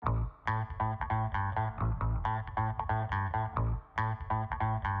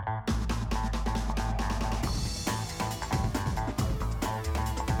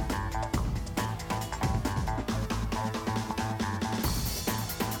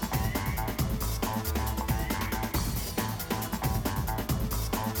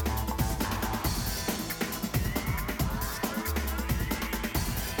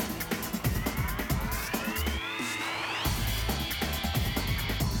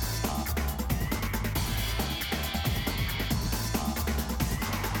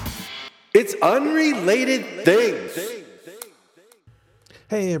It's Unrelated Things.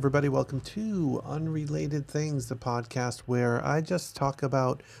 Hey, everybody, welcome to Unrelated Things, the podcast where I just talk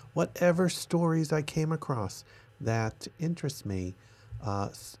about whatever stories I came across that interest me.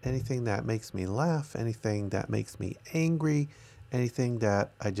 Anything that makes me laugh, anything that makes me angry, anything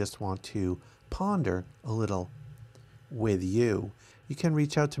that I just want to ponder a little with you. You can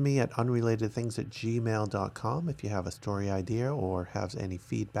reach out to me at unrelatedthings@gmail.com if you have a story idea or have any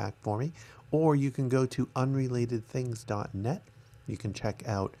feedback for me. Or you can go to unrelatedthings.net. You can check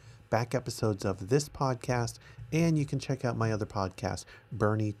out back episodes of this podcast, and you can check out my other podcast,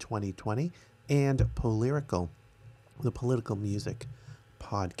 Bernie 2020 and Polyrical, the political music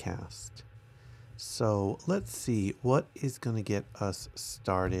podcast. So let's see what is going to get us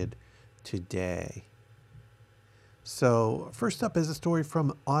started today. So first up is a story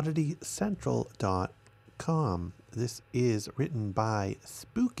from odditycentral.com. This is written by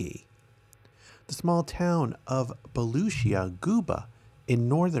Spooky. The small town of Belushia Guba in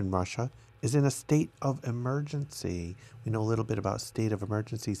northern Russia is in a state of emergency. We know a little bit about state of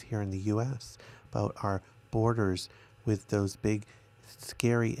emergencies here in the U.S., about our borders with those big,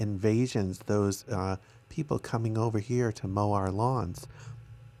 scary invasions, those people coming over here to mow our lawns.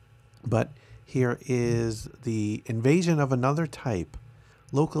 But here is the invasion of another type.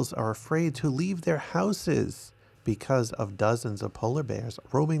 Locals are afraid to leave their houses because of dozens of polar bears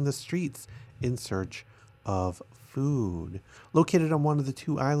roaming the streets in search of food. Located on one of the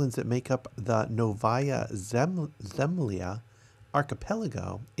two islands that make up the Novaya Zemlya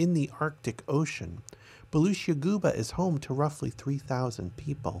archipelago in the Arctic Ocean, Belushia Guba is home to roughly 3,000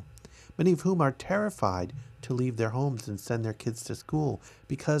 people, many of whom are terrified to leave their homes and send their kids to school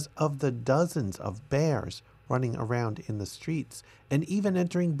because of the dozens of bears running around in the streets and even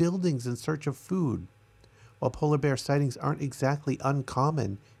entering buildings in search of food. While polar bear sightings aren't exactly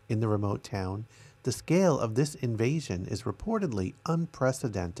uncommon in the remote town, the scale of this invasion is reportedly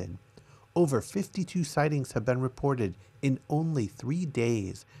unprecedented. Over 52 sightings have been reported in only 3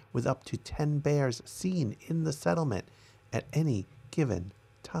 days, with up to 10 bears seen in the settlement at any given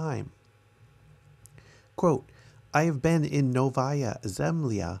time. Quote, I have been in Novaya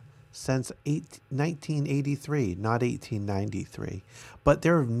Zemlya since 1983, not 1893, but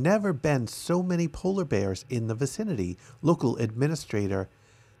there have never been so many polar bears in the vicinity, local administrator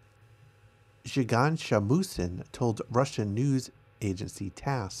Zhigansha Musin told Russian news agency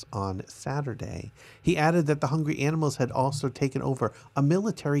TASS on Saturday. He added that the hungry animals had also taken over a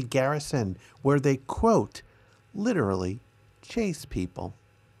military garrison where they, quote, literally chase people.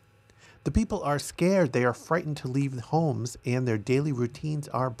 The people are scared, they are frightened to leave homes, and their daily routines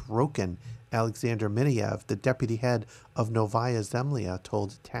are broken, Alexander Mineyev, the deputy head of Novaya Zemlya,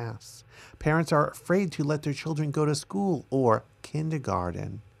 told TASS. Parents are afraid to let their children go to school or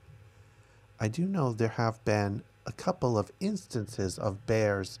kindergarten. I do know there have been a couple of instances of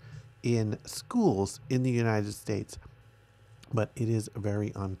bears in schools in the United States, but it is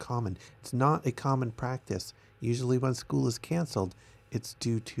very uncommon. It's not a common practice. Usually when school is canceled, it's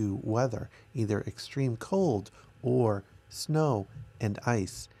due to weather, either extreme cold or snow and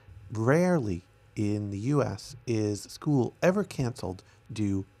ice. Rarely in the U.S. is school ever canceled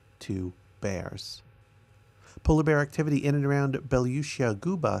due to bears. Polar bear activity in and around Belushia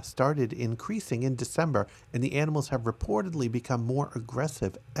Guba started increasing in December, and the animals have reportedly become more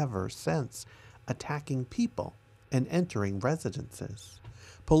aggressive ever since, attacking people and entering residences.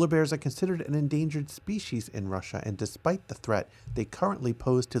 Polar bears are considered an endangered species in Russia, and despite the threat they currently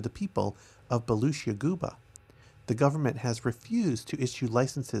pose to the people of Belushia Guba, the government has refused to issue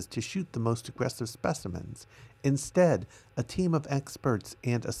licenses to shoot the most aggressive specimens. Instead, a team of experts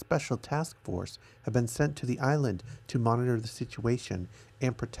and a special task force have been sent to the island to monitor the situation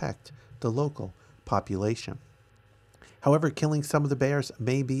and protect the local population. However, killing some of the bears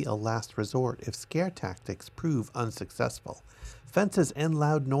may be a last resort if scare tactics prove unsuccessful. Fences and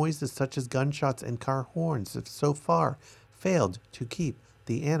loud noises such as gunshots and car horns have so far failed to keep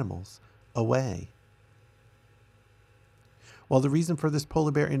the animals away. While the reason for this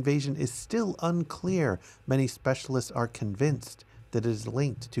polar bear invasion is still unclear, many specialists are convinced that it is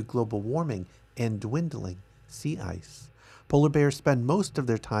linked to global warming and dwindling sea ice. Polar bears spend most of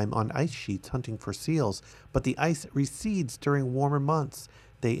their time on ice sheets hunting for seals, but the ice recedes during warmer months.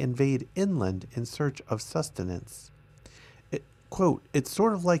 They invade inland in search of sustenance. Quote, it's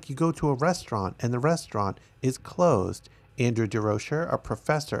sort of like you go to a restaurant and the restaurant is closed. Andrew DeRocher, a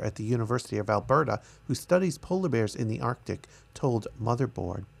professor at the University of Alberta who studies polar bears in the Arctic, told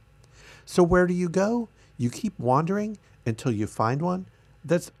Motherboard. So where do you go? You keep wandering until you find one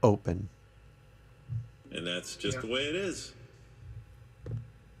that's open. And that's just the way it is.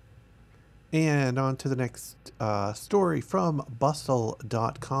 And on to the next story from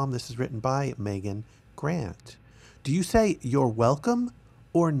bustle.com. This is written by Megan Grant. Do you say you're welcome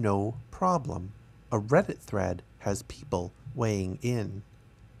or no problem? A Reddit thread has people weighing in.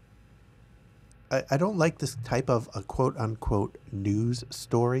 I don't like this type of a quote unquote news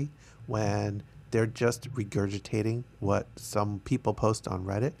story when they're just regurgitating what some people post on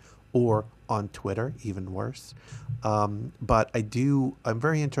Reddit or on Twitter, even worse. But I'm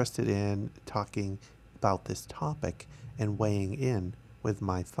very interested in talking about this topic and weighing in with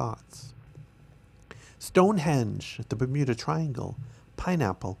my thoughts. Stonehenge, the Bermuda Triangle,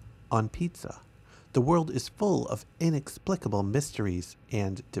 pineapple on pizza. The world is full of inexplicable mysteries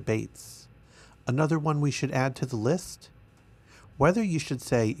and debates. Another one we should add to the list? Whether you should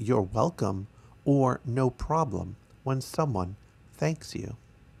say you're welcome or no problem when someone thanks you.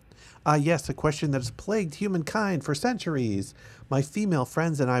 Yes, a question that has plagued humankind for centuries. My female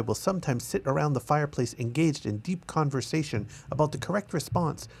friends and I will sometimes sit around the fireplace engaged in deep conversation about the correct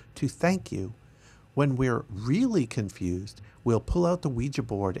response to thank you. When we're really confused, we'll pull out the Ouija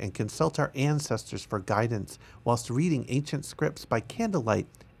board and consult our ancestors for guidance whilst reading ancient scripts by candlelight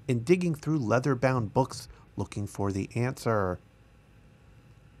and digging through leather-bound books looking for the answer.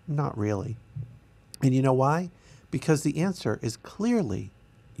 Not really. And you know why? Because the answer is clearly,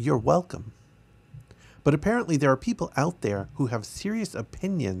 you're welcome. But apparently there are people out there who have serious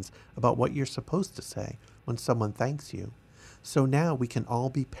opinions about what you're supposed to say when someone thanks you. So now we can all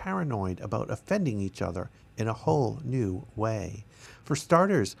be paranoid about offending each other in a whole new way. For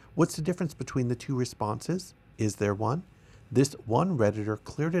starters, what's the difference between the two responses? Is there one? This one Redditor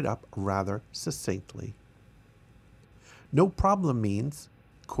cleared it up rather succinctly. No problem means,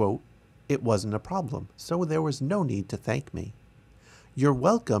 quote, it wasn't a problem, so there was no need to thank me. You're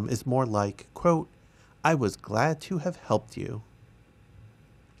welcome is more like, quote, I was glad to have helped you.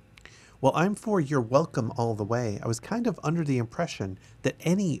 Well, I'm for you're welcome all the way. I was kind of under the impression that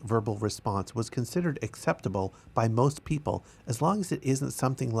any verbal response was considered acceptable by most people as long as it isn't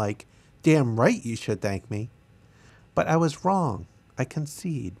something like, damn right you should thank me. But I was wrong. I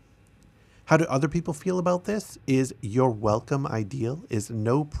concede. How do other people feel about this? Is you're welcome ideal? Is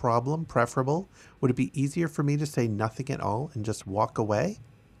no problem preferable? Would it be easier for me to say nothing at all and just walk away?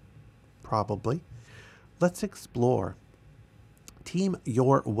 Probably. Let's explore. Team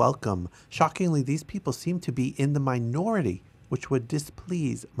you're welcome. Shockingly, these people seem to be in the minority, which would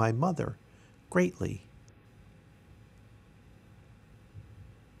displease my mother greatly.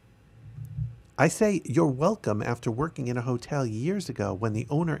 I say you're welcome after working in a hotel years ago when the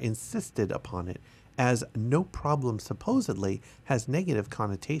owner insisted upon it, as no problem supposedly has negative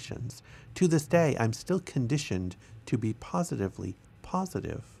connotations. To this day, I'm still conditioned to be positively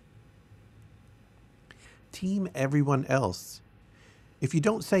positive. Team everyone else. If you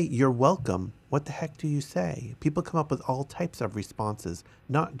don't say you're welcome, what the heck do you say? People come up with all types of responses,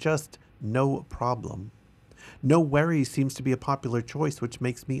 not just no problem. No worries seems to be a popular choice, which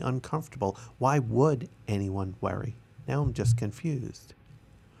makes me uncomfortable. Why would anyone worry? Now I'm just confused.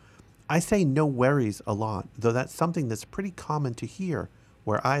 I say no worries a lot, though that's something that's pretty common to hear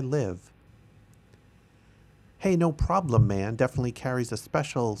where I live. Hey, no problem, man definitely carries a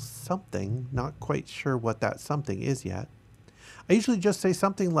special something, not quite sure what that something is yet. I usually just say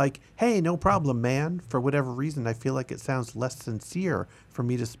something like, hey, no problem, man. For whatever reason, I feel like it sounds less sincere for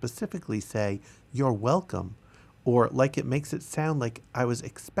me to specifically say, you're welcome, or like it makes it sound like I was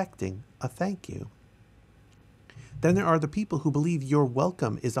expecting a thank you. Then there are the people who believe you're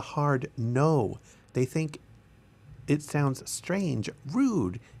welcome is a hard no. They think it sounds strange,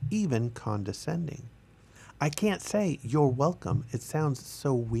 rude, even condescending. I can't say you're welcome. It sounds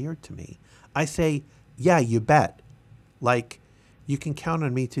so weird to me. I say, yeah, you bet. Like, you can count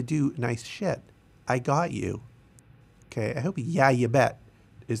on me to do nice shit. I got you. Okay, I hope yeah, you bet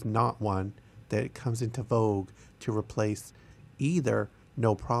is not one that comes into vogue to replace either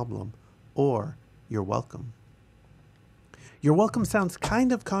no problem or you're welcome. You're welcome sounds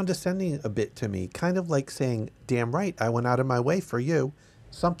kind of condescending a bit to me, kind of like saying, damn right, I went out of my way for you.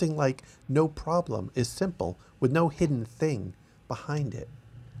 Something like no problem is simple with no hidden thing behind it.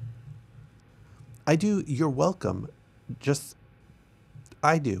 I do you're welcome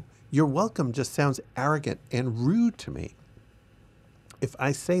You're welcome just sounds arrogant and rude to me. If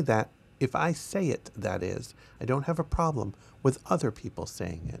I say it, that is, I don't have a problem with other people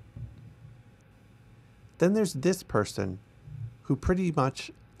saying it. Then there's this person who pretty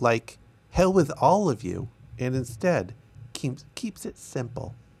much like hell with all of you and instead keeps it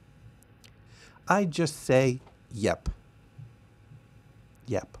simple. I just say yep.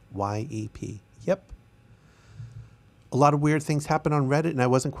 Yep. Y-E-P. Yep. A lot of weird things happen on Reddit, and I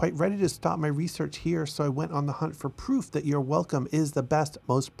wasn't quite ready to stop my research here, so I went on the hunt for proof that you're welcome is the best,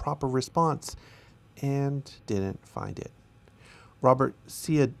 most proper response, and didn't find it. Robert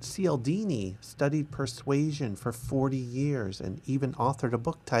Cialdini studied persuasion for 40 years and even authored a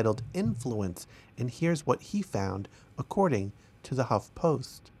book titled Influence, and here's what he found according to the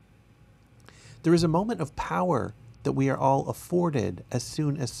HuffPost. There is a moment of power that we are all afforded as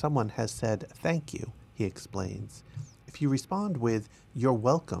soon as someone has said thank you, he explains. If you respond with "you're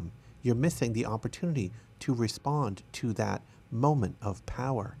welcome," you're missing the opportunity to respond to that moment of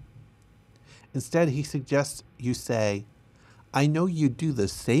power. Instead, he suggests you say, "I know you do the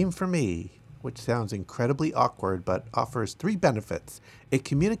same for me," which sounds incredibly awkward but offers 3 benefits. It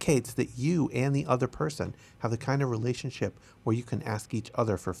communicates that you and the other person have the kind of relationship where you can ask each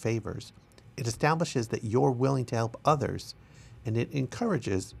other for favors. It establishes that you're willing to help others, and it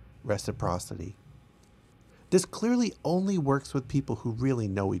encourages reciprocity. This clearly only works with people who really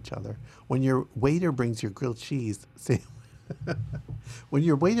know each other. When your waiter brings your grilled cheese sandwich,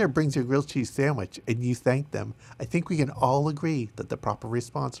 and you thank them, I think we can all agree that the proper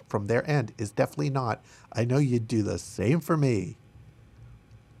response from their end is definitely not, "I know you'd do the same for me."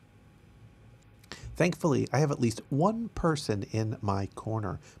 Thankfully, I have at least one person in my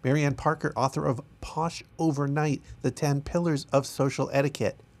corner. Marianne Parker, author of Posh Overnight, The 10 Pillars of Social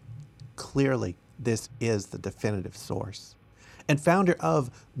Etiquette. Clearly, this is the definitive source. And founder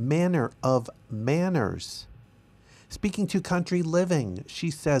of Manner of Manners. Speaking to Country Living, she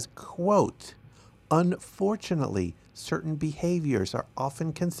says, quote, "Unfortunately, certain behaviors are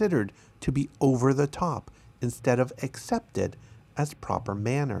often considered to be over the top instead of accepted as proper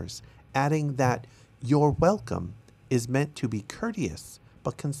manners," adding that "you're welcome" is meant to be courteous,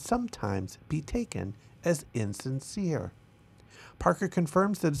 but can sometimes be taken as insincere. Parker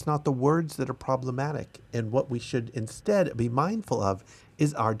confirms that it's not the words that are problematic, and what we should instead be mindful of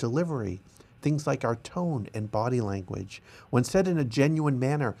is our delivery. Things like our tone and body language. When said in a genuine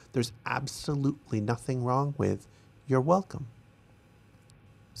manner, there's absolutely nothing wrong with "you're welcome."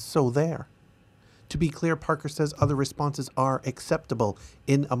 So there. To be clear, Parker says other responses are acceptable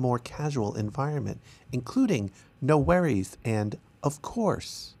in a more casual environment, including "no worries" and "of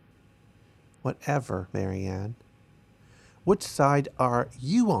course." Whatever, Marianne. Which side are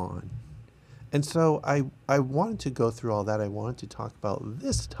you on? And so I wanted to go through all that. I wanted to talk about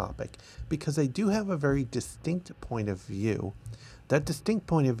this topic because I do have a very distinct point of view. That distinct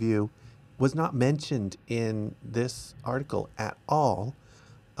point of view was not mentioned in this article at all.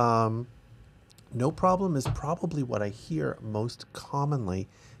 No problem is probably what I hear most commonly,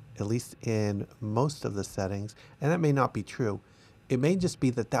 at least in most of the settings, and that may not be true. It may just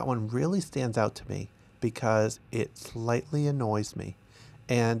be that that one really stands out to me because it slightly annoys me.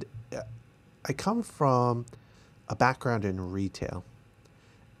 And I come from a background in retail.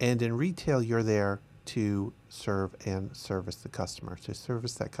 And in retail, you're there to serve and service the customer, to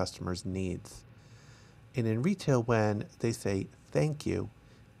service that customer's needs. And in retail, when they say thank you,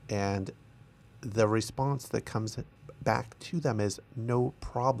 and the response that comes back to them is "no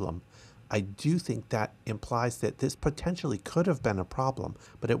problem," I do think that implies that this potentially could have been a problem,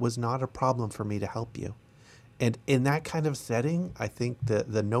 but it was not a problem for me to help you. And in that kind of setting, I think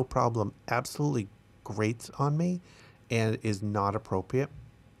the "no problem" absolutely grates on me and is not appropriate.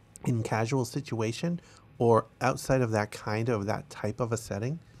 In casual situation or outside of that type of a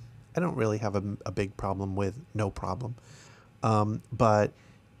setting, I don't really have a big problem with "no problem." But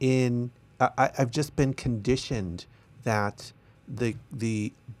I've just been conditioned that the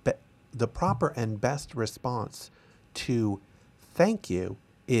proper and best response to "thank you"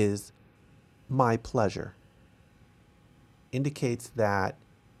 is "my pleasure." Indicates that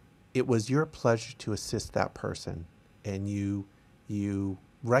it was your pleasure to assist that person, and you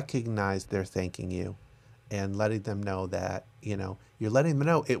recognize they're thanking you and letting them know that, you're letting them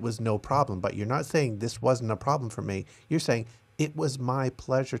know it was no problem, but you're not saying "this wasn't a problem for me." You're saying "it was my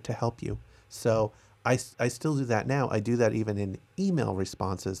pleasure to help you." So I still do that now. I do that even in email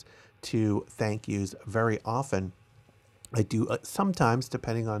responses to thank yous very often. I do sometimes,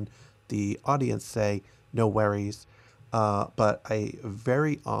 depending on the audience, say "no worries," but I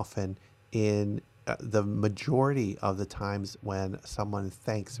very often, in the majority of the times when someone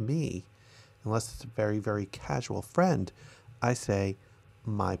thanks me, unless it's a very, very casual friend, I say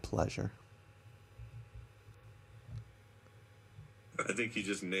 "my pleasure." I think you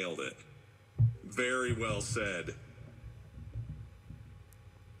just nailed it. Very well said.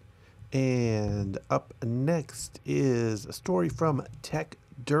 And up next is a story from Tech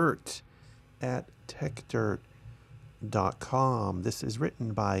Dirt at techdirt.com. This is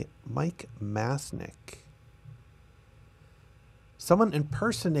written by Mike Masnick. Someone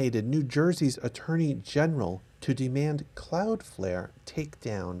impersonated New Jersey's Attorney General to demand Cloudflare take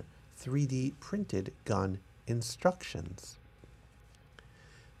down 3D printed gun instructions.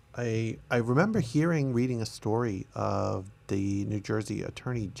 I remember reading a story of the New Jersey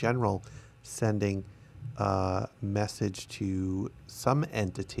Attorney General sending a message to some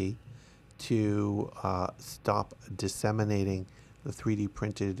entity to stop disseminating the 3D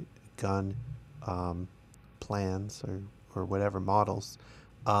printed gun plans or whatever models,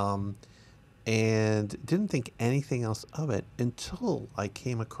 and didn't think anything else of it until I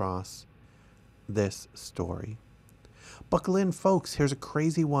came across this story. Buckle in, folks. Here's a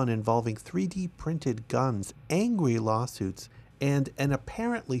crazy one involving 3D printed guns, angry lawsuits, and an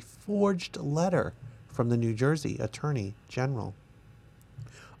apparently forged letter from the New Jersey Attorney General.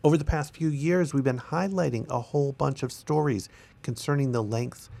 Over the past few years, we've been highlighting a whole bunch of stories concerning the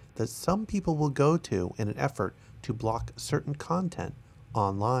lengths that some people will go to in an effort to block certain content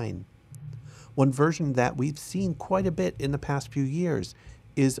online. One version that we've seen quite a bit in the past few years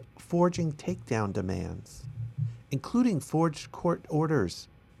is forging takedown demands, including forged court orders.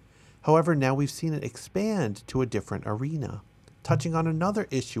 However, now we've seen it expand to a different arena, touching on another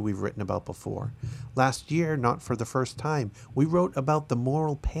issue we've written about before. Last year, not for the first time, we wrote about the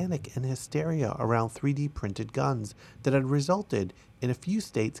moral panic and hysteria around 3D printed guns that had resulted in a few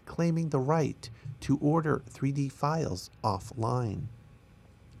states claiming the right to order 3D files offline.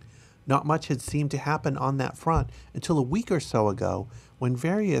 Not much had seemed to happen on that front until a week or so ago, when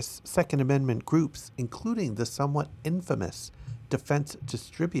various Second Amendment groups, including the somewhat infamous Defense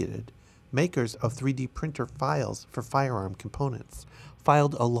Distributed, makers of 3D printer files for firearm components,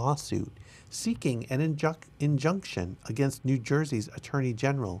 filed a lawsuit seeking an injunction against New Jersey's Attorney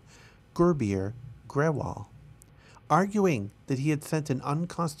General, Gurbir Grewal, arguing that he had sent an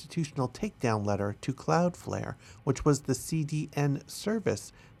unconstitutional takedown letter to Cloudflare, which was the CDN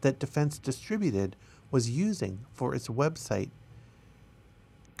service that Defense Distributed was using for its website,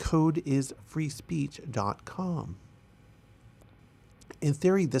 codeisfreespeech.com. In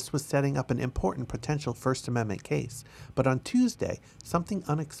theory, this was setting up an important potential First Amendment case, but on Tuesday, something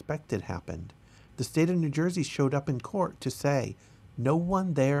unexpected happened. The state of New Jersey showed up in court to say no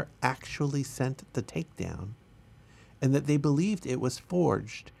one there actually sent the takedown, and that they believed it was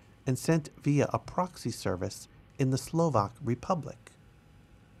forged and sent via a proxy service in the Slovak Republic.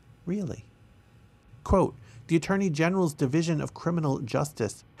 Really? Quote, the Attorney General's Division of Criminal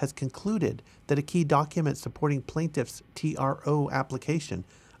Justice has concluded that a key document supporting plaintiff's TRO application,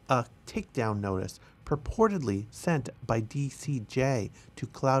 a takedown notice purportedly sent by DCJ to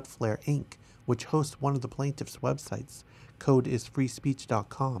Cloudflare Inc., which hosts one of the plaintiff's websites,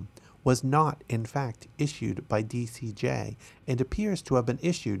 codeisfreespeech.com, was not, in fact, issued by DCJ and appears to have been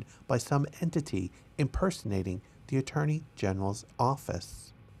issued by some entity impersonating the Attorney General's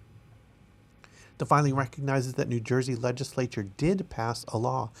office. The filing recognizes that New Jersey legislature did pass a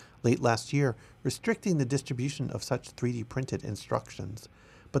law late last year restricting the distribution of such 3D printed instructions,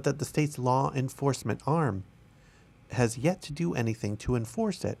 but that the state's law enforcement arm has yet to do anything to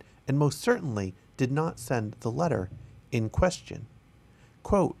enforce it, and most certainly did not send the letter in question.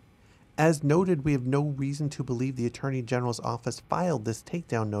 Quote, as noted, we have no reason to believe the Attorney General's office filed this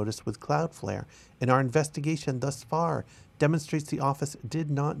takedown notice with Cloudflare, and our investigation thus far demonstrates the office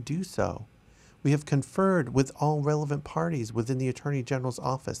did not do so. We have conferred with all relevant parties within the Attorney General's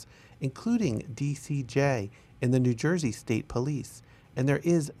office, including DCJ and the New Jersey State Police, and there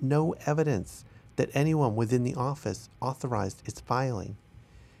is no evidence that anyone within the office authorized its filing.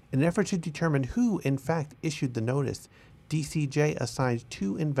 In an effort to determine who, in fact, issued the notice, DCJ assigned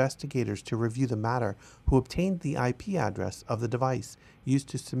 2 investigators to review the matter who obtained the IP address of the device used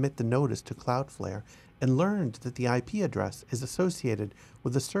to submit the notice to Cloudflare and learned that the IP address is associated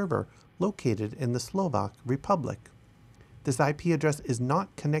with a server located in the Slovak Republic. This IP address is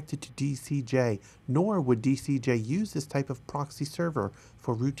not connected to DCJ, nor would DCJ use this type of proxy server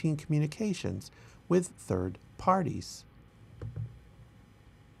for routine communications with third parties.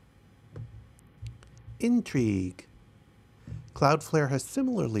 Intrigue. Cloudflare has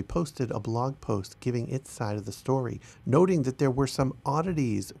similarly posted a blog post giving its side of the story, noting that there were some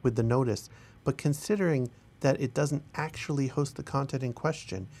oddities with the notice, but considering that it doesn't actually host the content in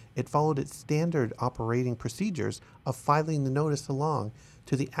question, it followed its standard operating procedures of filing the notice along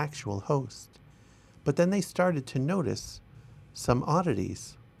to the actual host. But then they started to notice some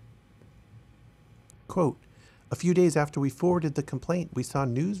oddities. Quote, a few days after we forwarded the complaint, we saw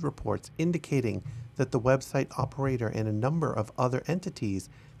news reports indicating that the website operator and a number of other entities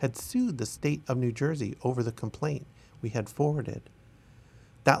had sued the state of New Jersey over the complaint we had forwarded.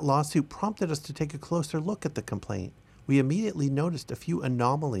 That lawsuit prompted us to take a closer look at the complaint. we immediately noticed a few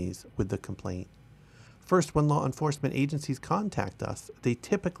anomalies with the complaint. First, when law enforcement agencies contact us, they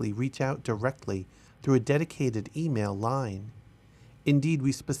typically reach out directly through a dedicated email line. Indeed,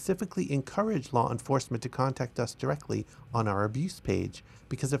 we specifically encourage law enforcement to contact us directly on our abuse page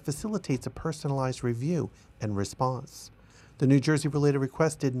because it facilitates a personalized review and response. The New Jersey-related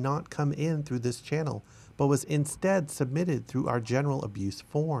request did not come in through this channel, but was instead submitted through our general abuse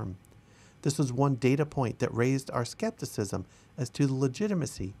form. This was one data point that raised our skepticism as to the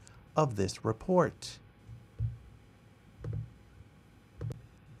legitimacy of this report.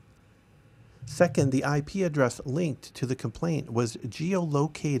 Second, the IP address linked to the complaint was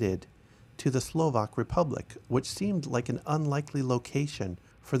geolocated to the Slovak Republic, which seemed like an unlikely location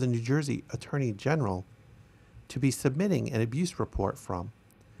for the New Jersey Attorney General to be submitting an abuse report from.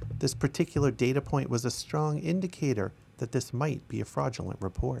 This particular data point was a strong indicator that this might be a fraudulent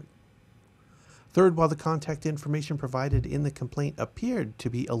report. Third, while the contact information provided in the complaint appeared to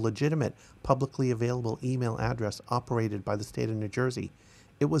be a legitimate, publicly available email address operated by the state of New Jersey,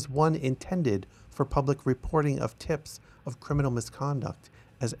 it was one intended for public reporting of tips of criminal misconduct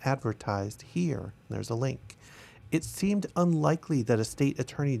as advertised here. There's a link. It seemed unlikely that a state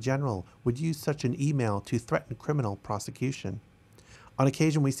attorney general would use such an email to threaten criminal prosecution. On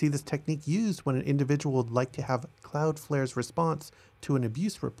occasion, we see this technique used when an individual would like to have Cloudflare's response to an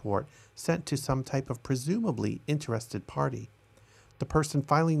abuse report sent to some type of presumably interested party. The person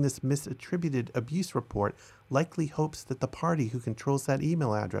filing this misattributed abuse report likely hopes that the party who controls that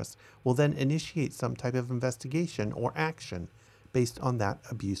email address will then initiate some type of investigation or action based on that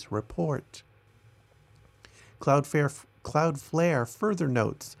abuse report. Cloudflare further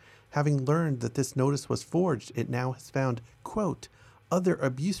notes, having learned that this notice was forged, it now has found, quote, other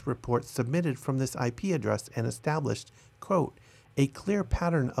abuse reports submitted from this IP address and established, quote, a clear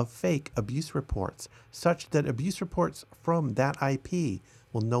pattern of fake abuse reports, such that abuse reports from that IP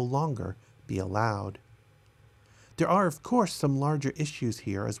will no longer be allowed. There are, of course, some larger issues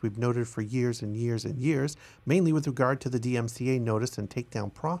here, as we've noted for years and years and years, mainly with regard to the DMCA notice and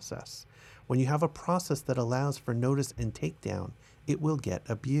takedown process. When you have a process that allows for notice and takedown, it will get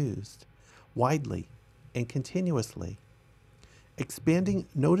abused widely and continuously. Expanding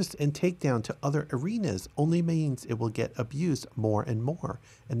notice and takedown to other arenas only means it will get abused more and more,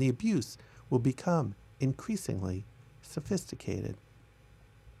 and the abuse will become increasingly sophisticated.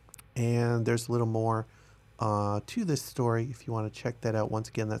 And there's a little more to this story if you want to check that out. Once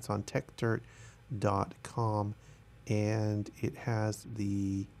again, that's on techdirt.com, and it has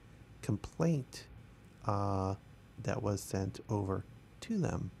the complaint that was sent over to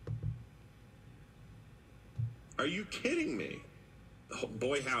them. Are you kidding me? Oh,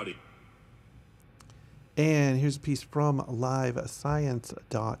 boy, howdy. And here's a piece from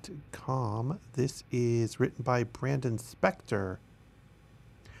livescience.com. This is written by Brandon Spector.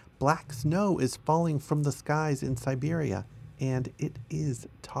 Black snow is falling from the skies in Siberia, and it is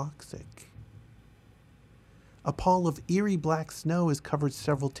toxic. A pall of eerie black snow has covered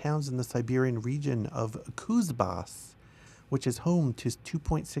several towns in the Siberian region of Kuzbas, which is home to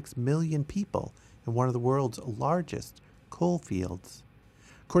 2.6 million people and one of the world's largest coal fields.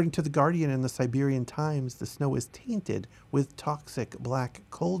 According to The Guardian and the Siberian Times, the snow is tainted with toxic black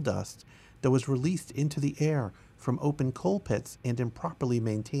coal dust that was released into the air from open coal pits and improperly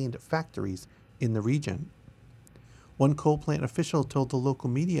maintained factories in the region. One coal plant official told the local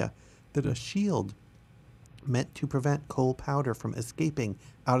media that a shield meant to prevent coal powder from escaping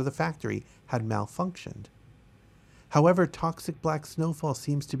out of the factory had malfunctioned. However, toxic black snowfall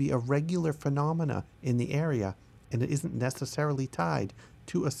seems to be a regular phenomena in the area, and it isn't necessarily tied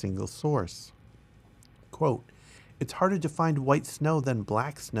to a single source. Quote, it's harder to find white snow than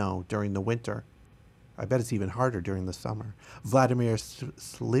black snow during the winter. I bet it's even harder during the summer. Vladimir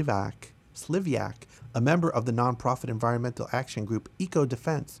Slivyak, a member of the nonprofit environmental action group Eco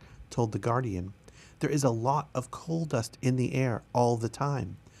Defense, told The Guardian, there is a lot of coal dust in the air all the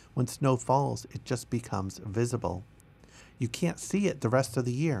time. When snow falls, it just becomes visible. You can't see it the rest of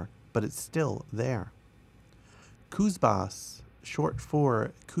the year, but it's still there. Kuzbas, short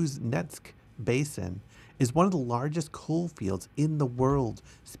for Kuznetsk Basin, is one of the largest coal fields in the world,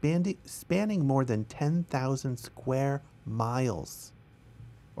 spanning more than 10,000 square miles,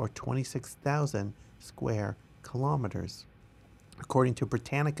 or 26,000 square kilometers, according to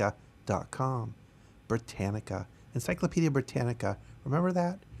Britannica.com. Britannica. Encyclopedia Britannica. Remember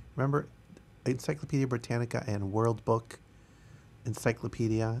that? Remember Encyclopedia Britannica and World Book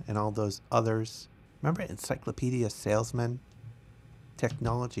Encyclopedia and all those others? Remember Encyclopedia Salesman?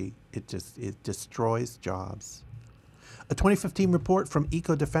 Technology, it destroys jobs. A 2015 report from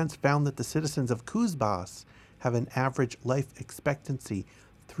Eco Defense found that the citizens of Kuzbas have an average life expectancy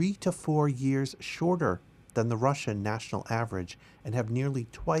 3 to 4 years shorter than the Russian national average and have nearly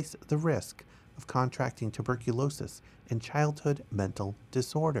twice the risk of contracting tuberculosis and childhood mental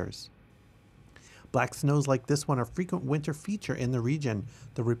disorders. Black snows like this one are a frequent winter feature in the region,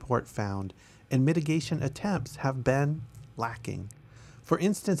 the report found, and mitigation attempts have been lacking. For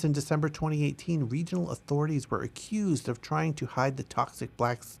instance, in December 2018, regional authorities were accused of trying to hide the toxic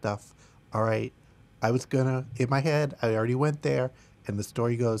black stuff. All right, in my head, I already went there, and the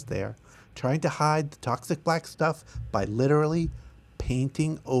story goes there. Trying to hide the toxic black stuff by literally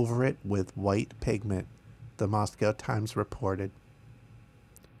painting over it with white pigment, the Moscow Times reported.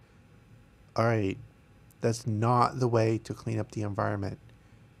 All right, that's not the way to clean up the environment.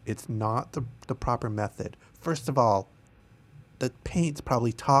 It's not the proper method. First of all, the paint's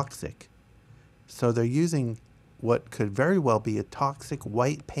probably toxic. So they're using what could very well be a toxic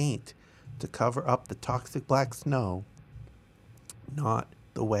white paint to cover up the toxic black snow. Not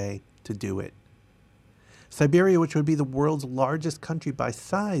the way to do it. Siberia, which would be the world's largest country by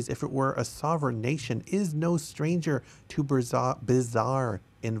size if it were a sovereign nation, is no stranger to bizarre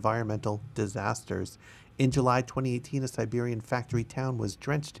environmental disasters. In July 2018, a Siberian factory town was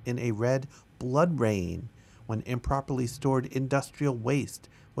drenched in a red blood rain when improperly stored industrial waste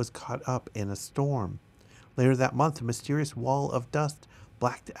was caught up in a storm. Later that month, a mysterious wall of dust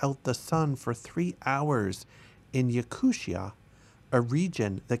blacked out the sun for 3 hours in Yakutia, a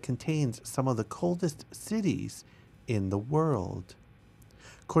region that contains some of the coldest cities in the world.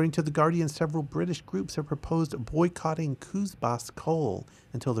 According to The Guardian, several British groups have proposed boycotting Kuzbass coal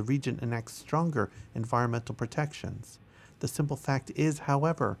until the region enacts stronger environmental protections. The simple fact is,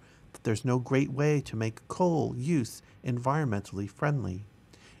 however, that there's no great way to make coal use environmentally friendly.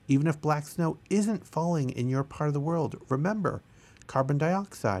 Even if black snow isn't falling in your part of the world, remember, carbon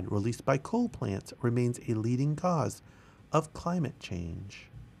dioxide released by coal plants remains a leading cause of climate change.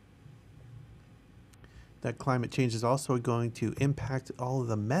 That climate change is also going to impact all of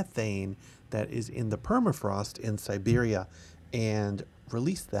the methane that is in the permafrost in Siberia and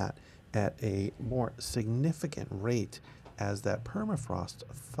release that at a more significant rate as that permafrost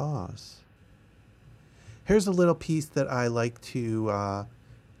thaws. Here's a little piece that I like to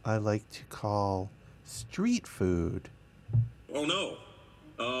call street food. Oh no.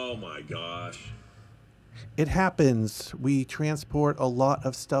 Oh my gosh. It happens. We transport a lot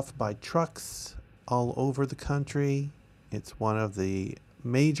of stuff by trucks all over the country. It's one of the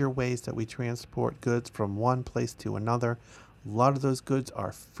major ways that we transport goods from one place to another. A lot of those goods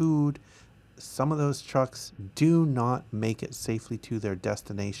are food. Some of those trucks do not make it safely to their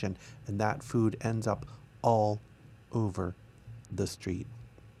destination, and that food ends up all over the street.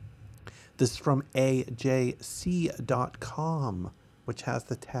 This is from AJC.com, which has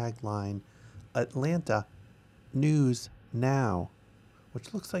the tagline, Atlanta News Now,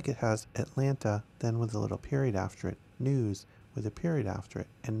 which looks like it has Atlanta, then with a little period after it, news with a period after it,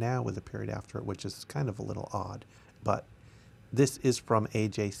 and now with a period after it, which is kind of a little odd. But this is from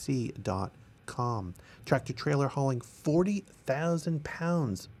AJC.com. Tractor trailer hauling 40,000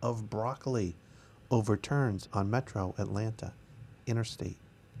 pounds of broccoli overturns on Metro Atlanta Interstate.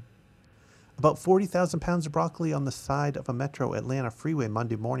 About 40,000 pounds of broccoli on the side of a Metro Atlanta freeway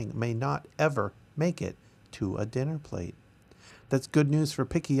Monday morning may not ever make it to a dinner plate. That's good news for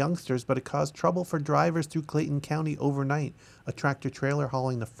picky youngsters, but it caused trouble for drivers through Clayton County overnight. A tractor trailer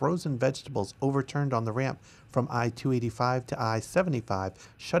hauling the frozen vegetables overturned on the ramp from I-285 to I-75,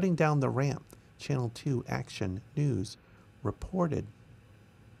 shutting down the ramp. Channel 2 Action News reported.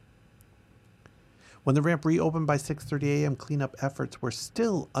 When the ramp reopened by 6:30 a.m., cleanup efforts were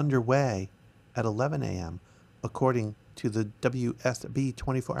still underway at 11 a.m. According to the WSB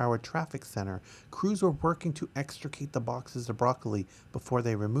 24-hour traffic center, crews were working to extricate the boxes of broccoli before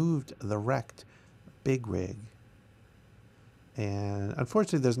they removed the wrecked big rig. And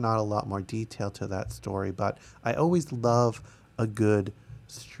unfortunately, there's not a lot more detail to that story, but I always love a good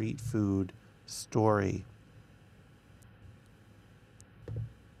street food story.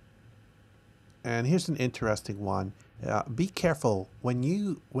 And here's an interesting one. Be careful when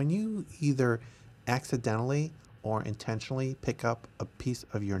you either accidentally or intentionally pick up a piece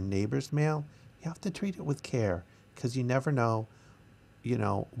of your neighbor's mail. You have to treat it with care, because you never know,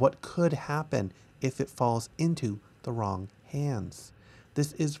 what could happen if it falls into the wrong hands.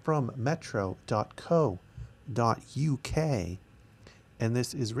 This is from metro.co.uk, and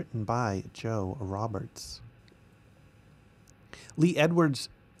this is written by Joe Roberts. Lee Edwards,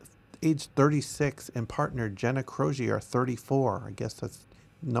 age 36, and partner Jenna Crozier, 34. I guess that's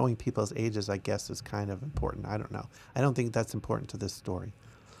knowing people's ages, I guess, is kind of important. I don't know. I don't think that's important to this story.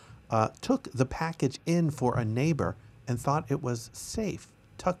 took the package in for a neighbor and thought it was safe,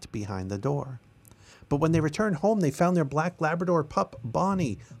 tucked behind the door. But when they returned home, they found their black Labrador pup,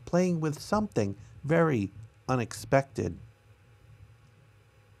 Bonnie, playing with something very unexpected.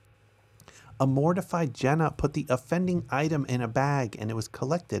 A mortified Jenna put the offending item in a bag, and it was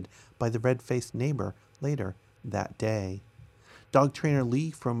collected by the red-faced neighbor later that day. Dog trainer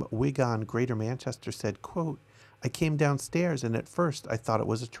Lee from Wigan, Greater Manchester said, quote, I came downstairs and at first I thought it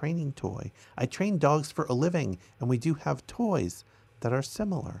was a training toy. I train dogs for a living and we do have toys that are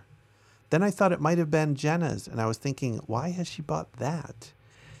similar. Then I thought it might have been Jenna's and I was thinking, why has she bought that?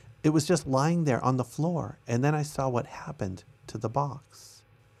 It was just lying there on the floor and then I saw what happened to the box.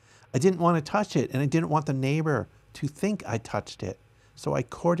 I didn't want to touch it and I didn't want the neighbor to think I touched it, so I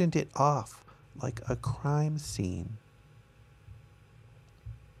cordoned it off like a crime scene.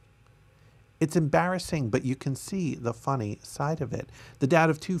 It's embarrassing, but you can see the funny side of it. The dad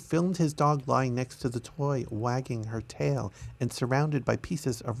of two filmed his dog lying next to the toy, wagging her tail and surrounded by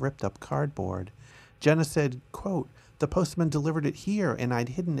pieces of ripped up cardboard. Jenna said, quote, the postman delivered it here and I'd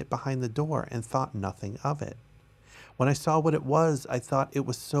hidden it behind the door and thought nothing of it. When I saw what it was, I thought it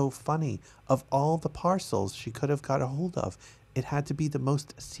was so funny. Of all the parcels she could have got a hold of, it had to be the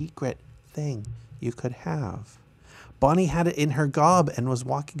most secret thing you could have. Bonnie had it in her gob and was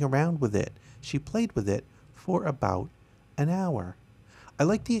walking around with it. She played with it for about an hour. I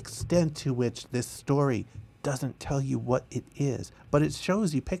like the extent to which this story doesn't tell you what it is, but it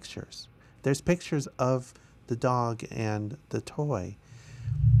shows you pictures. There's pictures of the dog and the toy.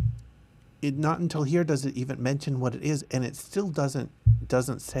 Not until here does it even mention what it is, and it still doesn't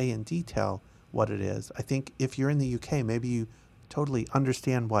say in detail what it is. I think if you're in the UK, maybe you totally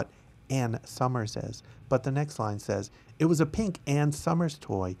understand what Ann Summers is. But the next line says, it was a pink Ann Summers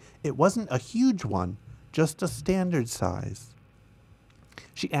toy. It wasn't a huge one, just a standard size.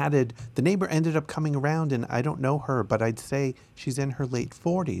 She added, the neighbor ended up coming around and I don't know her, but I'd say she's in her late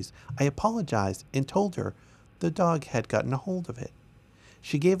 40s. I apologized and told her the dog had gotten a hold of it.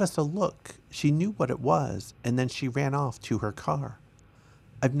 She gave us a look. She knew what it was, and then she ran off to her car.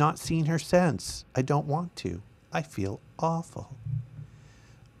 I've not seen her since. I don't want to. I feel awful.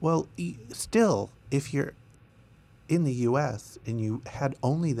 Well, still, if you're in the U.S. and you had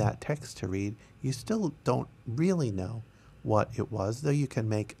only that text to read, you still don't really know what it was, though you can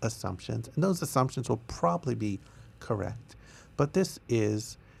make assumptions, and those assumptions will probably be correct. But this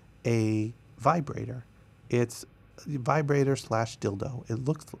is a vibrator. It's vibrator /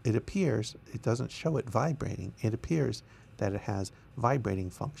 dildo. It appears, it doesn't show it vibrating. It appears that it has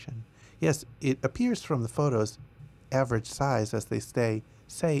vibrating function. Yes, it appears from the photos average size, as they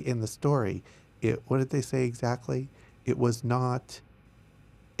say in the story. What did they say exactly? It wasn't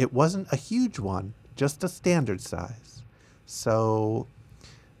a huge one, just a standard size. So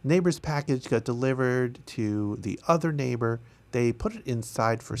neighbor's package got delivered to the other neighbor. They put it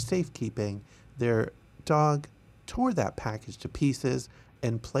inside for safekeeping. Their dog tore that package to pieces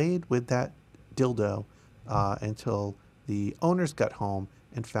and played with that dildo until the owners got home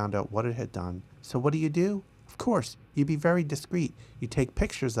and found out what it had done. So what do? Of course, you be very discreet. You take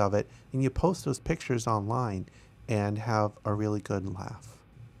pictures of it and you post those pictures online and have a really good laugh.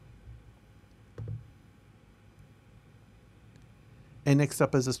 And next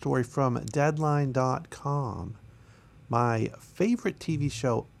up is a story from Deadline.com. My favorite TV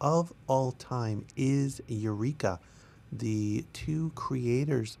show of all time is Eureka. The two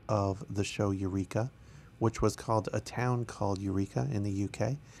creators of the show Eureka, which was called A Town Called Eureka in the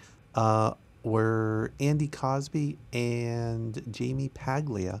UK, were Andy Cosby and Jamie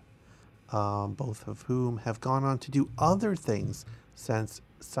Paglia, both of whom have gone on to do other things since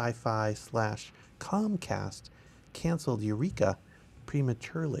Sci-Fi / Comcast canceled Eureka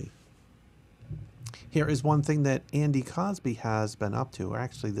prematurely. Here is one thing that Andy Cosby has been up to, or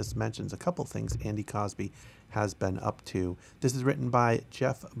actually this mentions a couple things Andy Cosby has been up to. This is written by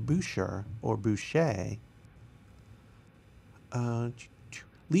Jeff Boucher, or Boucher.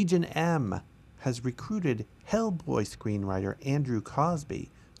 Legion M has recruited Hellboy screenwriter Andrew Cosby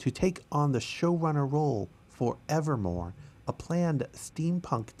to take on the showrunner role for Evermore, a planned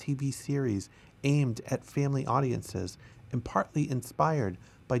steampunk TV series aimed at family audiences and partly inspired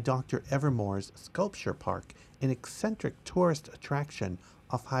by Dr. Evermore's Sculpture Park, an eccentric tourist attraction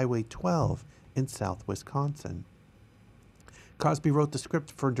off Highway 12 in South Wisconsin. Cosby wrote the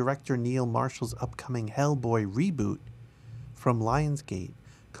script for director Neil Marshall's upcoming Hellboy reboot from Lionsgate.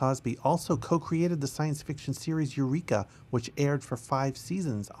 Cosby also co-created the science fiction series Eureka, which aired for 5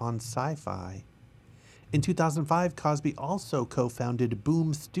 seasons on Sci-Fi. In 2005, Cosby also co-founded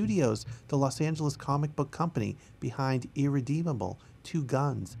Boom Studios, the Los Angeles comic book company behind Irredeemable, Two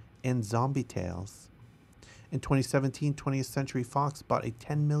Guns, and Zombie Tales. In 2017, 20th Century Fox bought a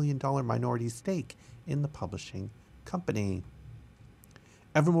 $10 million minority stake in the publishing company.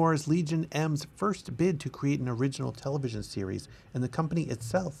 Evermore is Legion M's first bid to create an original television series, and the company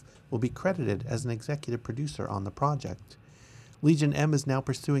itself will be credited as an executive producer on the project. Legion M is now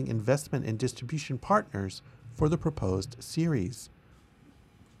pursuing investment and distribution partners for the proposed series.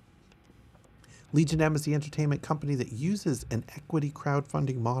 Legion M is the entertainment company that uses an equity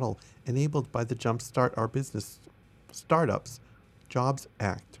crowdfunding model enabled by the Jumpstart Our Business Startups Jobs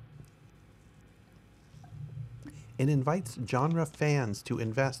Act. It invites genre fans to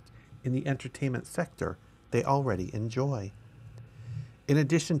invest in the entertainment sector they already enjoy. In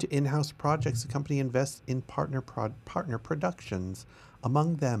addition to in-house projects, the company invests in partner productions,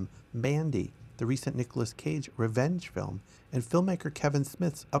 among them Mandy, the recent Nicolas Cage revenge film, and filmmaker Kevin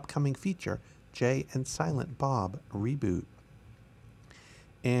Smith's upcoming feature, Jay and Silent Bob Reboot.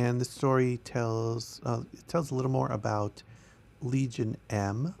 And the story tells a little more about Legion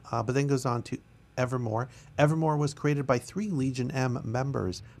M, but then goes on to Evermore. Evermore was created by 3 Legion M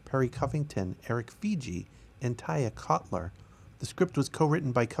members, Perry Covington, Eric Fiji, and Taya Kotler. The script was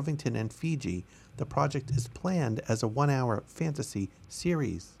co-written by Covington and Fiji. The project is planned as a 1-hour fantasy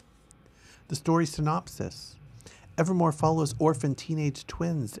series. The story synopsis. Evermore follows orphan teenage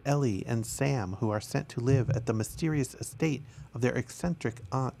twins Ellie and Sam, who are sent to live at the mysterious estate of their eccentric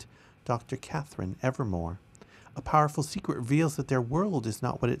aunt, Dr. Catherine Evermore. A powerful secret reveals that their world is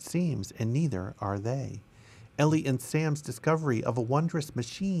not what it seems, and neither are they. Ellie and Sam's discovery of a wondrous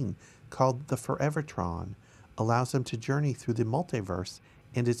machine called the Forevertron allows them to journey through the multiverse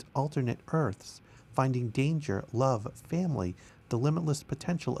and its alternate Earths, finding danger, love, family, the limitless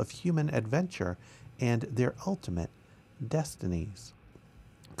potential of human adventure, and their ultimate destinies.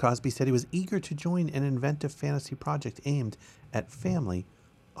 Cosby said he was eager to join an inventive fantasy project aimed at family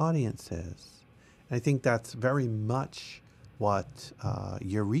audiences. And I think that's very much what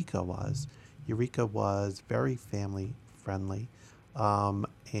Eureka was. Eureka was very family friendly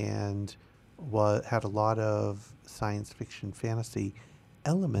and had a lot of science fiction fantasy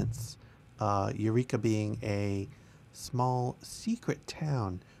elements. Eureka being a small secret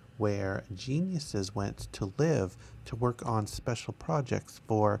town where geniuses went to live to work on special projects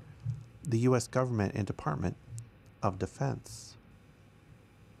for the U.S. government and Department of Defense.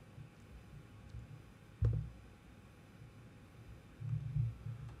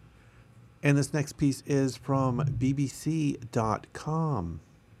 And this next piece is from BBC.com.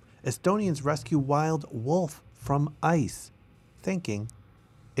 Estonians rescue wild wolf from ice, thinking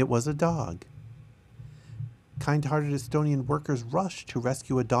it was a dog. Kind-hearted Estonian workers rushed to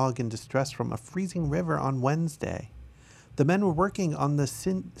rescue a dog in distress from a freezing river on Wednesday. The men were working on the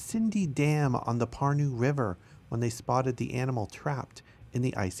Sindi Dam on the Parnu River when they spotted the animal trapped in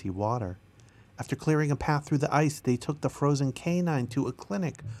the icy water. After clearing a path through the ice, they took the frozen canine to a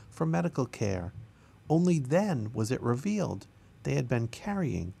clinic for medical care. Only then was it revealed they had been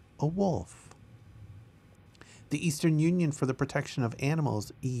carrying a wolf. The Eastern Union for the Protection of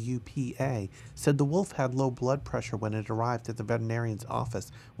Animals, EUPA, said the wolf had low blood pressure when it arrived at the veterinarian's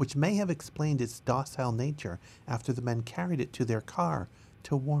office, which may have explained its docile nature after the men carried it to their car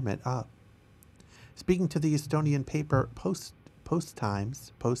to warm it up. Speaking to the Estonian paper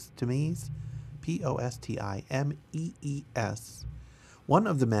Postimees, Postimees, one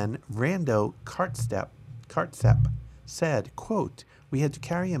of the men, Rando Kartsep, said, quote, "We had to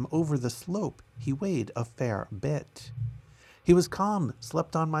carry him over the slope. He weighed a fair bit. He was calm,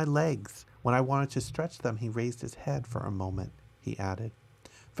 slept on my legs. When I wanted to stretch them, he raised his head for a moment," he added.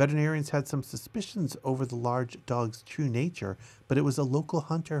 Veterinarians had some suspicions over the large dog's true nature, but it was a local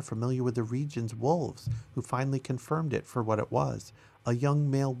hunter familiar with the region's wolves who finally confirmed it for what it was, a young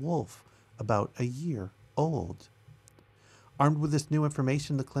male wolf about a year old. Armed with this new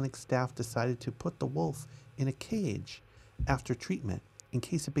information, the clinic staff decided to put the wolf in a cage after treatment in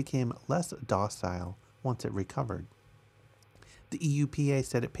case it became less docile once it recovered. The EUPA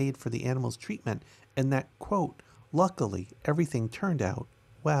said it paid for the animal's treatment and that, quote, "Luckily, everything turned out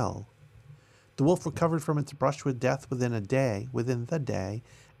well." The wolf recovered from its brush with death within the day,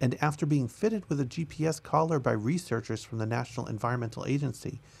 and after being fitted with a GPS collar by researchers from the National Environmental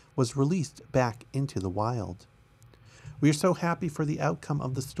Agency, was released back into the wild. We are so happy for the outcome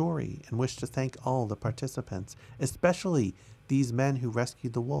of the story and wish to thank all the participants, especially these men who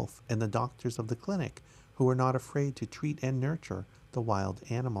rescued the wolf and the doctors of the clinic who were not afraid to treat and nurture the wild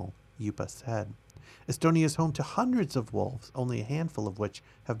animal, Yupa said. Estonia is home to hundreds of wolves, only a handful of which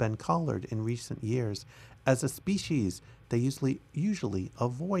have been collared in recent years. As a species, they usually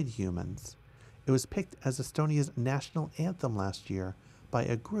avoid humans. It was picked as Estonia's national anthem last year by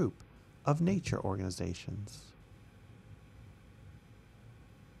a group of nature organizations.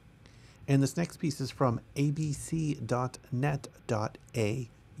 And this next piece is from abc.net.au.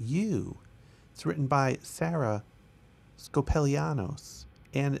 It's written by Sarah Scopelianos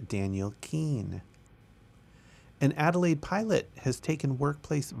and Daniel Keene. An Adelaide pilot has taken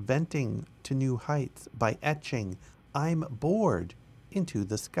workplace venting to new heights by etching "I'm bored" into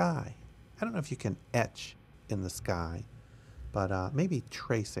the sky. I don't know if you can etch in the sky, but maybe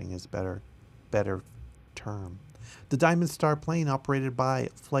tracing is better term. The Diamond Star plane, operated by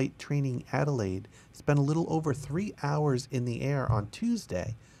Flight Training Adelaide, spent a little over 3 hours in the air on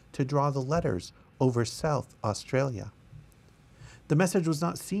Tuesday to draw the letters over South Australia. The message was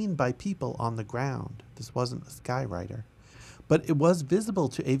not seen by people on the ground. This wasn't a skywriter. But it was visible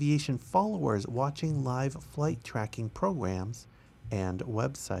to aviation followers watching live flight tracking programs and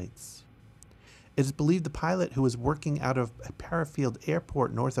websites. It is believed the pilot, who was working out of Parafield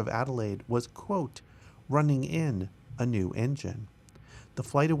Airport north of Adelaide, was, quote, running in a new engine. The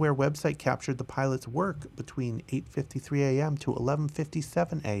FlightAware website captured the pilot's work between 8:53 a.m. to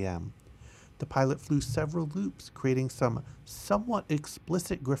 11:57 a.m. The pilot flew several loops, creating some somewhat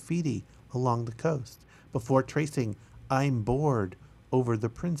explicit graffiti along the coast, before tracing "I'm bored" over the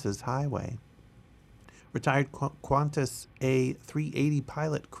Prince's Highway. Retired Qantas A380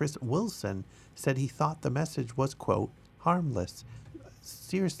 pilot Chris Wilson said he thought the message was, quote, harmless.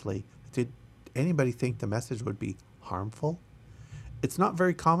 Seriously, did anybody think the message would be harmful? It's not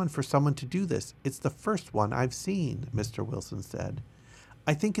very common for someone to do this. It's the first one I've seen, Mr. Wilson said.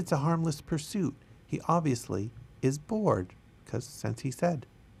 I think it's a harmless pursuit. He obviously is bored, because since he said,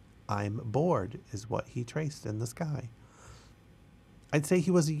 "I'm bored," is what he traced in the sky. I'd say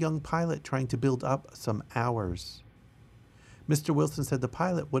he was a young pilot trying to build up some hours. Mr. Wilson said the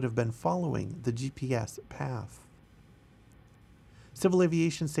pilot would have been following the GPS path. Civil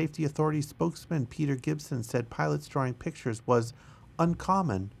Aviation Safety Authority spokesman Peter Gibson said pilots drawing pictures was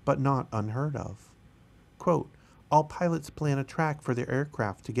uncommon but not unheard of. Quote, all pilots plan a track for their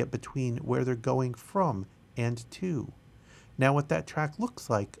aircraft to get between where they're going from and to. Now what that track looks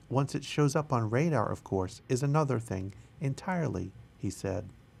like once it shows up on radar, of course, is another thing entirely, he said.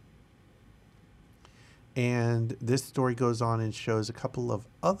 And this story goes on and shows a couple of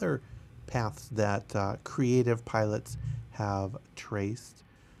other paths that creative pilots have traced.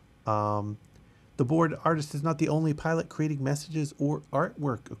 The bored artist is not the only pilot creating messages or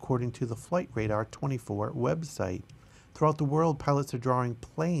artwork, according to the Flight Radar 24 website. Throughout the world, pilots are drawing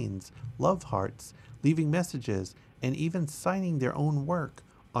planes, love hearts, leaving messages, and even signing their own work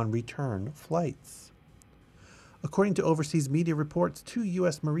on return flights. According to overseas media reports, 2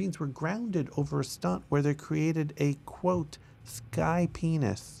 U.S. Marines were grounded over a stunt where they created a, quote, sky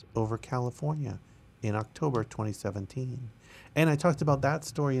penis over California in October 2017. And I talked about that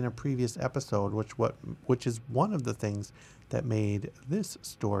story in a previous episode, which is one of the things that made this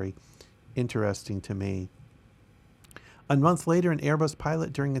story interesting to me. A month later, an Airbus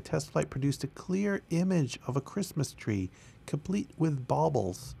pilot during a test flight produced a clear image of a Christmas tree, complete with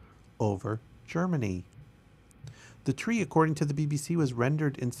baubles, over Germany. The tree, according to the BBC, was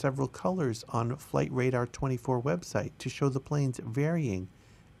rendered in several colors on Flight Radar 24 website to show the plane's varying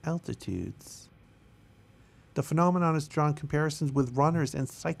altitudes. The phenomenon has drawn comparisons with runners and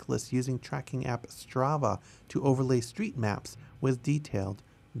cyclists using tracking app Strava to overlay street maps with detailed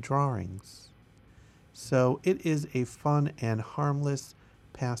drawings. So it is a fun and harmless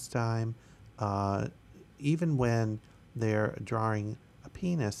pastime, even when they're drawing a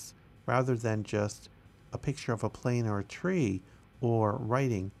penis rather than just a picture of a plane or a tree or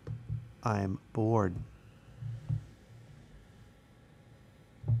writing, "I'm bored."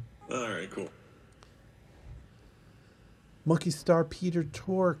 All right, cool. Monkey star Peter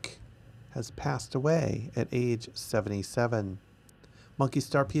Tork has passed away at age 77. Monkey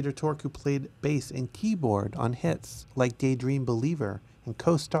star Peter Tork, who played bass and keyboard on hits like Daydream Believer and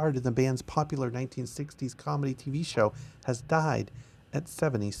co-starred in the band's popular 1960s comedy TV show, has died at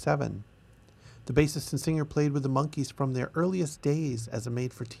 77. The bassist and singer played with the Monkees from their earliest days as a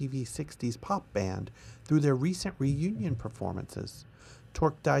made-for-TV 60s pop band through their recent reunion performances.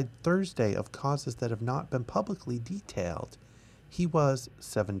 Tork died Thursday of causes that have not been publicly detailed. He was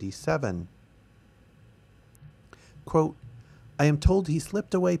 77. Quote, I am told he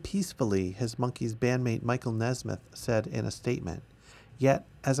slipped away peacefully, his Monkees bandmate Michael Nesmith said in a statement. Yet,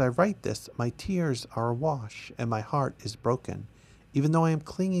 as I write this, my tears are awash and my heart is broken. Even though I am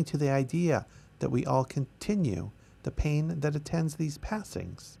clinging to the idea that we all continue, the pain that attends these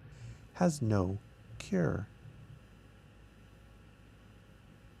passings has no cure.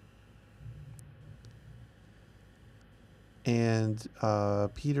 And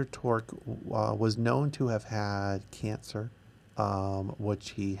Peter Tork was known to have had cancer, which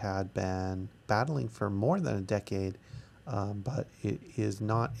he had been battling for more than a decade. But it is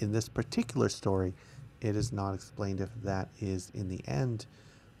not, in this particular story, it is not explained if that is in the end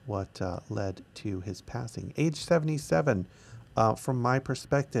what led to his passing. Age 77, from my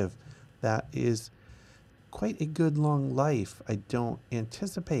perspective, that is quite a good long life. I don't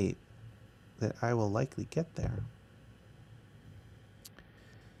anticipate that I will likely get there.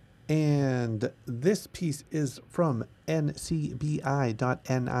 And this piece is from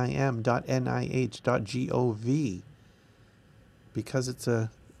ncbi.nim.nih.gov, because it's a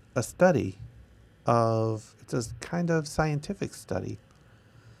study of, it's a kind of scientific study.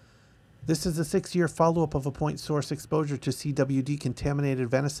 This is a 6-year follow-up of a point source exposure to CWD contaminated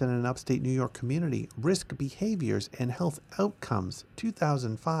venison in an upstate New York community, risk behaviors and health outcomes,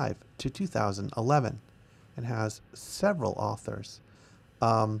 2005 to 2011, and has several authors.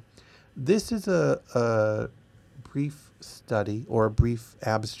 This is a brief study, or a brief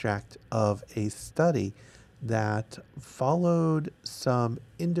abstract of a study that followed some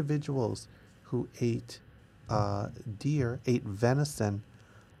individuals who ate venison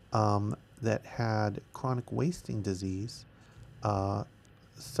that had chronic wasting disease,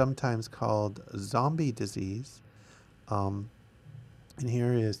 sometimes called zombie disease. And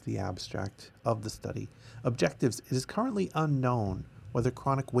here is the abstract of the study. Objectives: it is currently unknown whether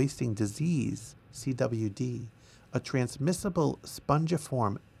chronic wasting disease, CWD, a transmissible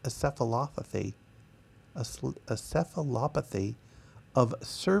spongiform encephalopathy of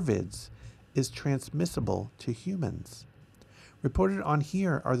cervids, is transmissible to humans. Reported on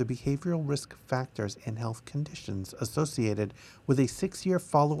here are the behavioral risk factors and health conditions associated with a 6-year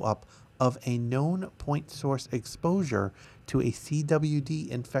follow-up of a known point source exposure to a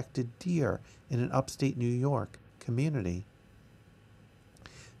CWD-infected deer in an upstate New York community.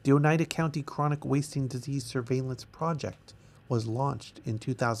 The Oneida County Chronic Wasting Disease Surveillance Project was launched in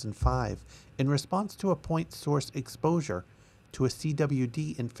 2005 in response to a point source exposure to a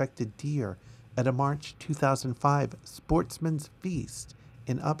CWD-infected deer at a March 2005 Sportsman's Feast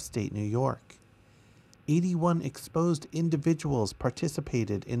in upstate New York. 81 exposed individuals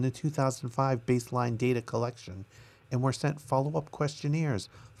participated in the 2005 baseline data collection and were sent follow-up questionnaires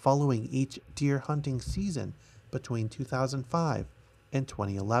following each deer hunting season between 2005 and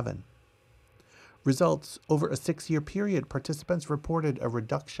 2011. Results: over a 6-year period, participants reported a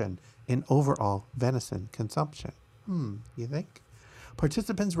reduction in overall venison consumption. You think?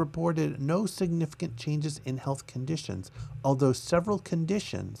 Participants reported no significant changes in health conditions, although several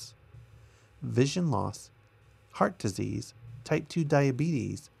conditions, vision loss, heart disease, type 2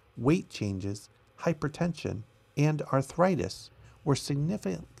 diabetes, weight changes, hypertension, and arthritis, were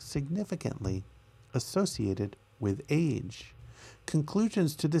significantly associated with age.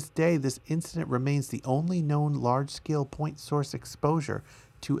 Conclusions: to this day, this incident remains the only known large-scale point source exposure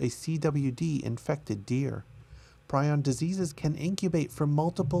to a CWD-infected deer. Prion diseases can incubate for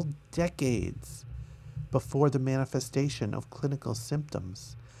multiple decades before the manifestation of clinical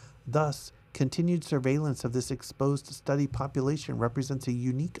symptoms. Thus, continued surveillance of this exposed study population represents a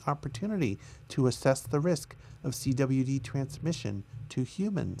unique opportunity to assess the risk of CWD transmission to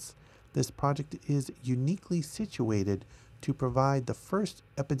humans. This project is uniquely situated to provide the first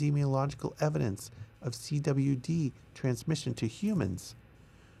epidemiological evidence of CWD transmission to humans,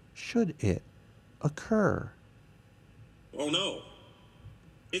 should it occur. Oh no.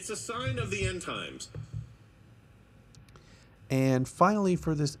 It's a sign of the end times. And finally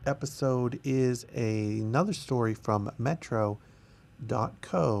for this episode is another story from metro.co.uk.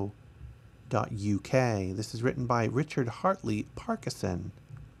 This is written by Richard Hartley Parkinson.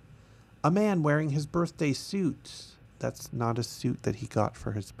 A man wearing his birthday suit, that's not a suit that he got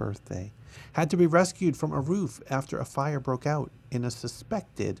for his birthday, had to be rescued from a roof after a fire broke out in a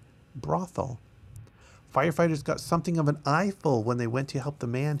suspected brothel. Firefighters got something of an eyeful when they went to help the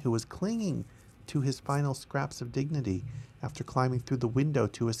man who was clinging to his final scraps of dignity after climbing through the window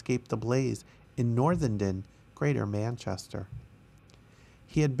to escape the blaze in Northenden, Greater Manchester.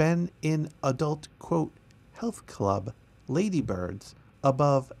 He had been in adult, quote, health club, Ladybirds,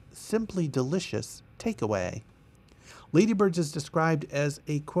 above Simply Delicious Takeaway. Ladybirds is described as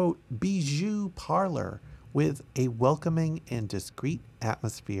a, quote, bijou parlor with a welcoming and discreet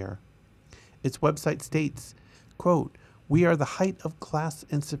atmosphere. Its website states, quote, we are the height of class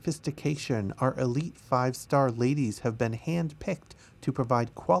and sophistication. Our elite 5-star ladies have been hand-picked to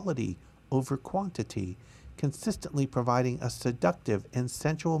provide quality over quantity, consistently providing a seductive and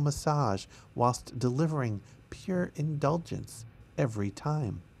sensual massage whilst delivering pure indulgence every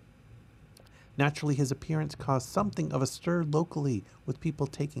time. Naturally, his appearance caused something of a stir locally, with people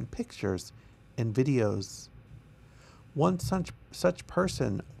taking pictures and videos. One such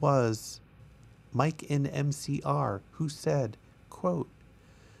person was Mike in MCR, who said, quote,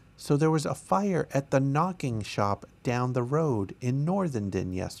 "So there was a fire at the knocking shop down the road in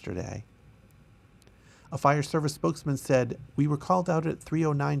Northenden yesterday." A fire service spokesman said, "We were called out at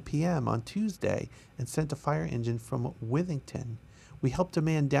 3:09 p.m. on Tuesday and sent a fire engine from Withington. We helped a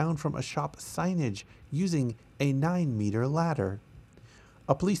man down from a shop signage using a 9-meter ladder."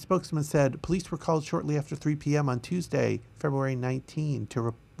 A police spokesman said, "Police were called shortly after 3 p.m. on Tuesday, February 19,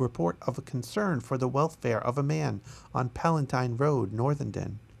 to report of a concern for the welfare of a man on Palatine Road,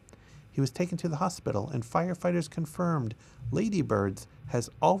 Northenden. He was taken to the hospital, and firefighters confirmed Ladybirds has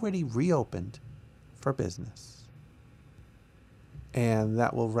already reopened for business." And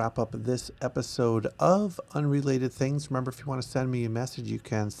that will wrap up this episode of Unrelated Things. Remember, if you want to send me a message, you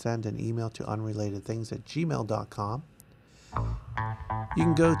can send an email to unrelatedthings@gmail.com. You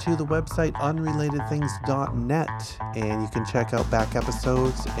can go to the website unrelatedthings.net, and you can check out back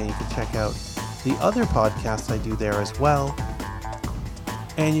episodes, and you can check out the other podcasts I do there as well.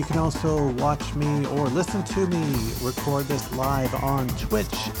 And you can also watch me or listen to me record this live on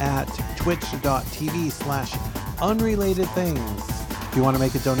Twitch at twitch.tv/unrelatedthings. If you want to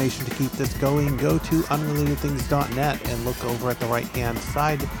make a donation to keep this going, go to unrelatedthings.net and look over at the right-hand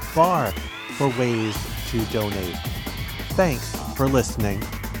sidebar for ways to donate. Thanks for listening.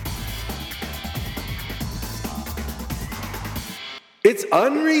 It's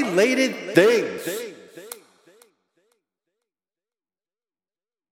Unrelated Things.